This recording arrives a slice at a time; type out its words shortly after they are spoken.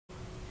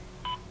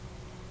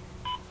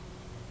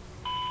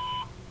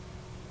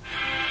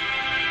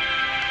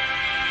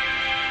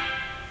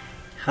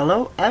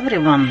Hello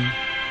everyone!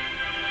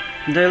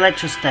 Do you like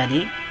to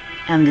study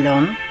and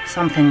learn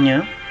something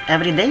new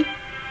every day?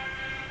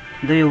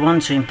 Do you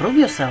want to improve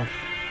yourself?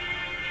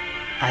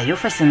 Are you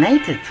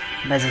fascinated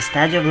by the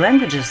study of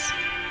languages?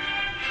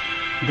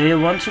 Do you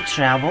want to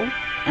travel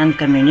and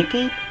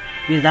communicate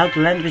without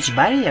language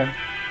barrier?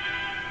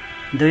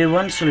 Do you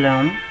want to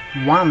learn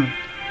one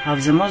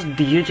of the most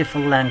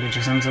beautiful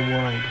languages in the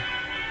world?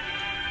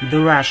 The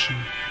Russian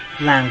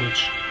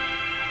language.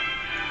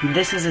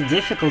 This is a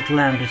difficult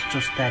language to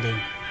study,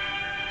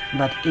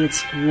 but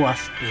it's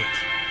worth it.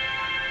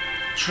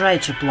 Try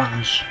to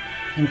plunge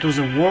into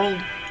the world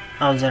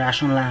of the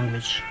Russian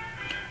language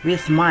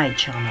with my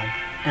channel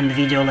and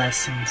video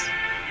lessons.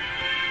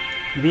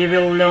 We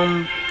will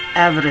learn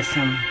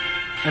everything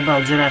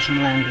about the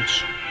Russian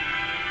language: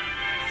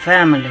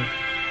 family,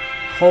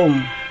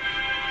 home,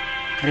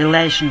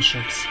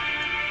 relationships,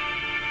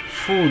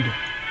 food,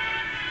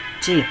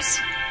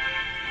 tips,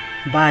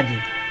 body,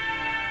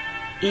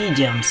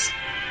 idioms,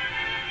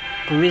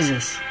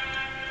 quizzes,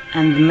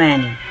 and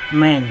many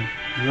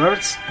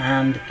words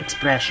and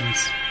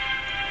expressions.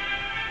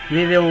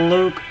 We will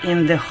look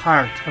in the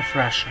heart of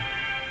Russia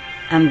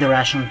and the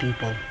Russian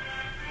people.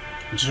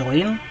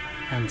 Join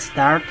and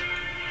start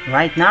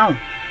right now.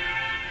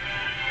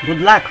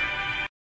 Good luck!